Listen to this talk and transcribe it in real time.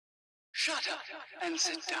Shut up and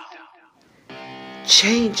sit down.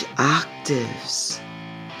 Change octaves.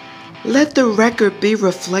 Let the record be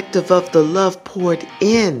reflective of the love poured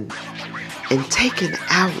in and taken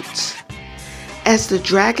out. As the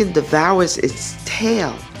dragon devours its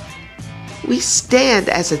tail, we stand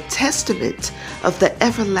as a testament of the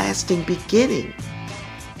everlasting beginning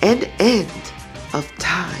and end of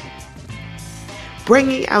time,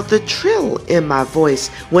 bringing out the trill in my voice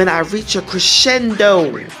when I reach a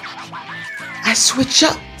crescendo. I switch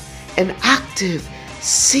up an octave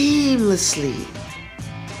seamlessly.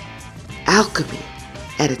 Alchemy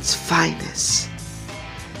at its finest,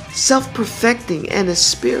 self-perfecting and a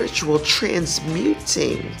spiritual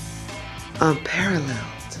transmuting,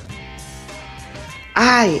 unparalleled.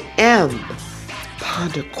 I am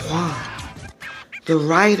PonderQwan, the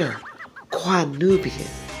writer Kwanubian,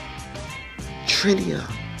 Trinia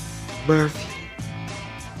Murphy.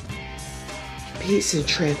 Peace and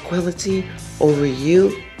tranquility over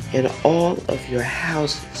you and all of your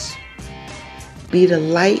houses. Be the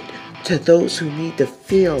light to those who need to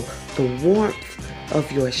feel the warmth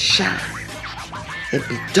of your shine, and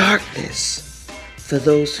be darkness for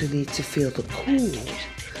those who need to feel the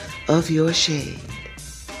cool of your shade.